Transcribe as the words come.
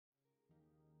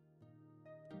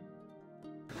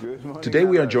Today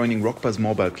we are joining ROKPA's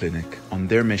mobile clinic on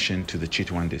their mission to the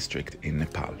Chitwan district in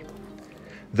Nepal.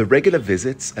 The regular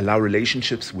visits allow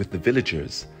relationships with the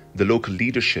villagers, the local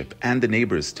leadership and the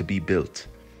neighbors to be built.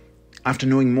 After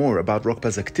knowing more about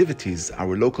ROKPA's activities,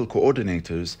 our local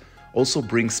coordinators also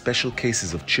bring special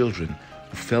cases of children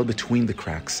who fell between the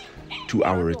cracks to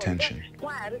our attention.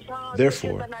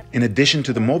 Therefore, in addition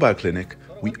to the mobile clinic,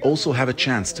 we also have a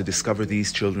chance to discover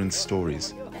these children's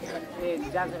stories.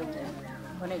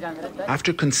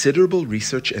 After considerable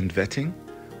research and vetting,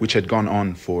 which had gone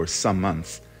on for some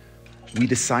months, we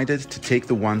decided to take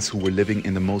the ones who were living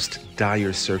in the most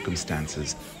dire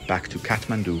circumstances back to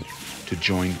Kathmandu to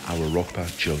join our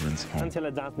ROKPA children's home.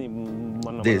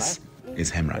 This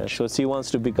is Hemraj. So she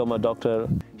wants to become a doctor.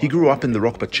 He grew up in the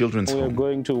ROKPA children's home. We are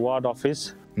going to ward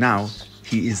office. Now,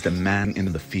 he is the man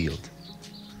in the field.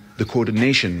 The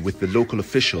coordination with the local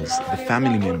officials, the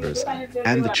family members,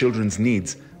 and the children's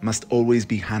needs must always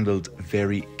be handled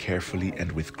very carefully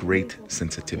and with great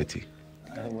sensitivity.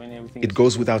 It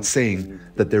goes without saying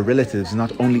that their relatives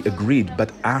not only agreed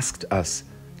but asked us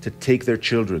to take their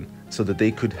children so that they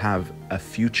could have a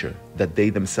future that they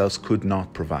themselves could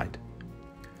not provide.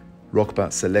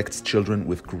 ROKPA selects children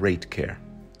with great care.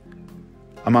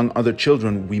 Among other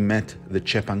children, we met the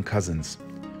Chepan cousins,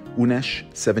 Unesh,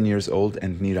 7 years old,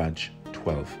 and Niraj,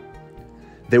 12.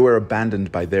 They were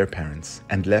abandoned by their parents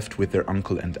and left with their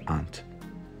uncle and aunt.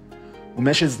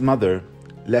 Umesh's mother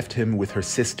left him with her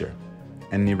sister,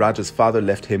 and Niraj's father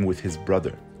left him with his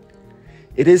brother.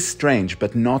 It is strange,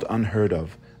 but not unheard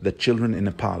of, that children in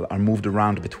Nepal are moved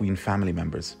around between family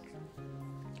members.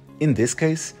 In this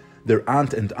case, their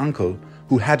aunt and uncle,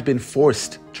 who had been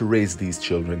forced to raise these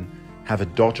children, have a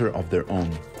daughter of their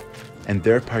own, and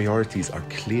their priorities are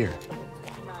clear.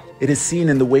 It is seen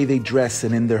in the way they dress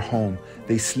and in their home.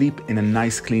 They sleep in a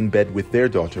nice clean bed with their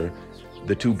daughter.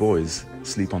 The two boys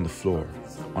sleep on the floor,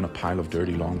 on a pile of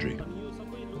dirty laundry.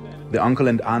 The uncle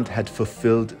and aunt had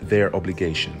fulfilled their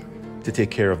obligation to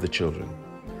take care of the children,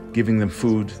 giving them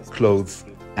food, clothes,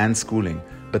 and schooling,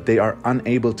 but they are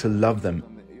unable to love them.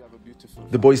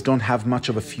 The boys don't have much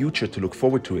of a future to look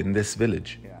forward to in this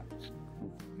village.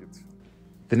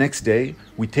 The next day,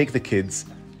 we take the kids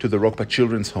to the ROKPA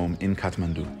children's home in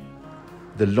Kathmandu.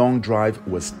 The long drive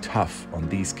was tough on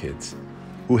these kids,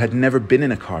 who had never been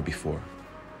in a car before,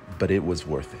 but it was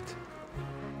worth it.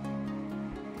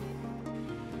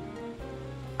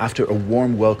 After a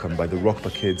warm welcome by the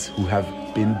ROKPA kids who have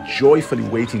been joyfully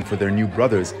waiting for their new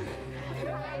brothers,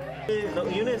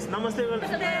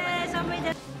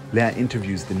 Leah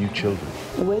interviews the new children.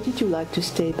 Where did you like to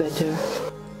stay better?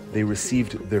 They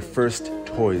received their first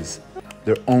toys,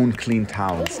 their own clean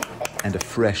towels, and a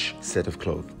fresh set of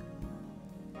clothes.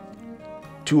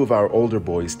 Two of our older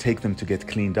boys take them to get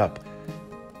cleaned up.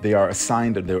 They are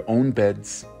assigned their own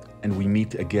beds, and we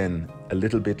meet again a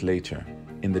little bit later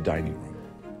in the dining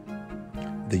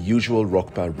room. The usual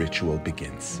ROKPA ritual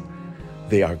begins.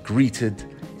 They are greeted,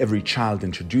 every child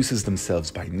introduces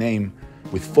themselves by name,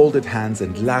 with folded hands,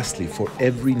 and lastly, for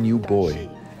every new boy,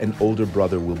 an older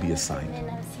brother will be assigned.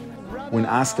 When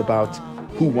asked about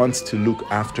who wants to look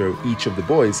after each of the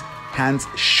boys, hands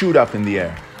shoot up in the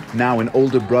air. Now an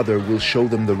older brother will show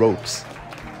them the ropes,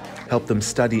 help them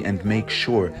study and make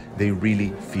sure they really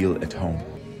feel at home.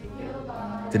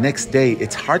 The next day,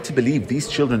 it's hard to believe these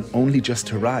children only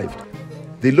just arrived.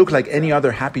 They look like any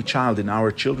other happy child in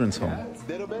our children's home.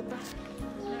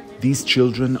 These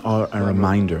children are a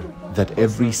reminder that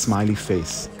every smiley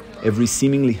face, every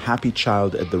seemingly happy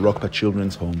child at the ROKPA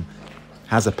children's home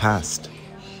has a past,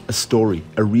 a story,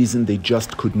 a reason they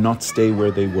just could not stay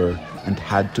where they were and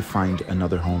had to find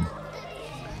another home.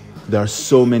 There are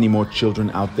so many more children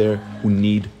out there who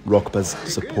need ROKPA's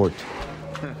support.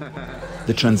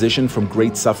 The transition from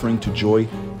great suffering to joy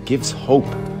gives hope.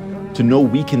 To know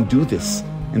we can do this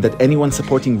and that anyone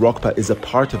supporting ROKPA is a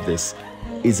part of this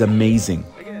is amazing.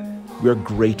 We are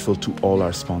grateful to all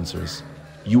our sponsors.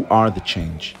 You are the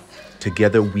change.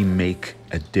 Together we make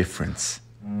a difference.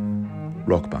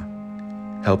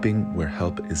 ROKPA, helping where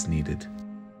help is needed.